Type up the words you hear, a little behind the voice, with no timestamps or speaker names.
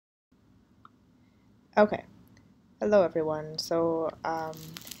Okay. Hello, everyone.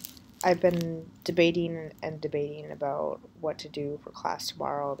 I've been debating and debating about what to do for class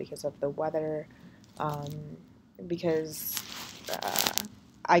tomorrow because of the weather. Um, because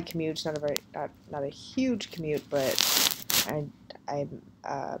I commute, not a huge commute, but I I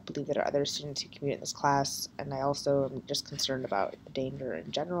believe there are other students who commute in this class, and I also am just concerned about the danger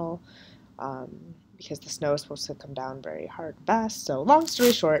in general. Because the snow is supposed to come down very hard and fast. So, long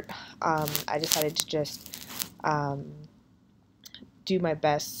story short, I decided to just um, do my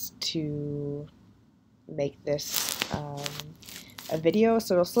best to make this a video.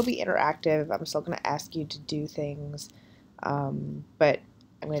 So it'll still be interactive. I'm still going to ask you to do things, but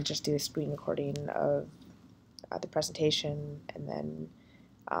I'm going to just do a screen recording of the presentation, and then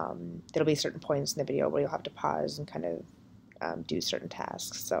there'll be certain points in the video where you'll have to pause and kind of do certain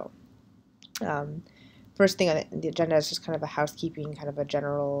tasks. So um, first thing on the agenda is just kind of a housekeeping, kind of a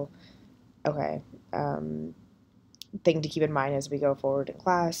general, okay, um, thing to keep in mind as we go forward in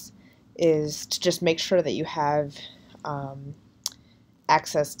class is to just make sure that you have um,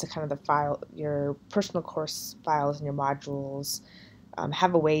 access to kind of the file, your personal course files and your modules,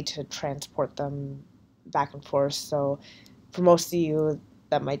 have a way to transport them back and forth. So for most of you,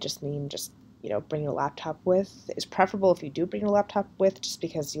 that might just mean just bring your laptop with. It's preferable if you do bring your laptop with, just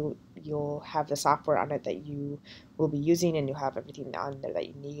because you'll have the software on it that you will be using, and you'll have everything on there that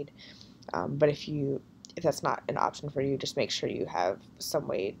you need. But if that's not an option for you, just make sure you have some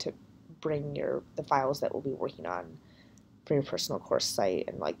way to bring the files that we'll be working on for your personal course site,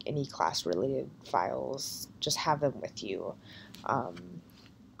 and like any class related files, just have them with you. Um,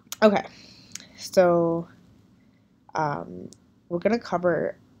 okay, so um, we're gonna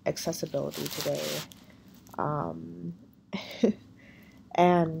cover accessibility today, um,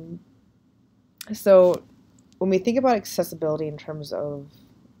 and so when we think about accessibility in terms of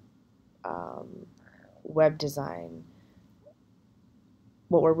um, web design,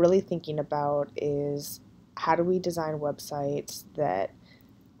 what we're really thinking about is how do we design websites that,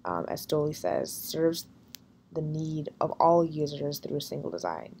 as Dolly says, serves the need of all users through a single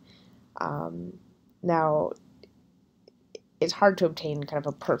design. Um, Now, it's hard to obtain kind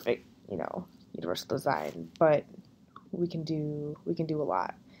of a perfect, universal design, but we can do a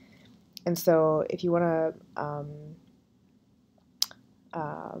lot. And so, if you want to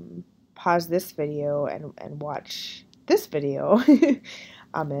pause this video and watch this video,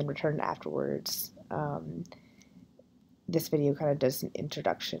 and return afterwards. This video kind of does an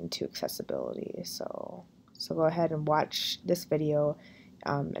introduction to accessibility. So go ahead and watch this video.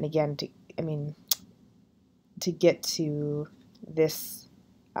 And again, to get to this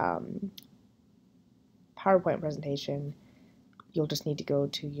um, PowerPoint presentation, you'll just need to go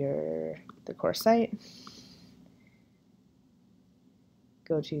to the course site,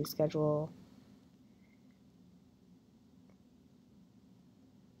 go to schedule,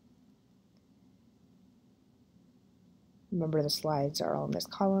 remember the slides are all in this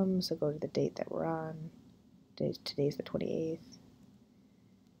column, so go to the date that we're on. Today's the 28th,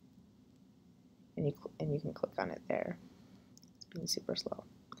 and you can click on it there. It's being super slow.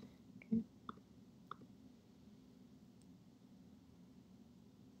 Okay.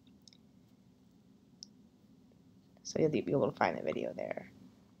 So you'll be able to find the video there.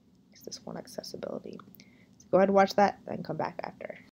 It's this one accessibility. So go ahead and watch that, then come back after.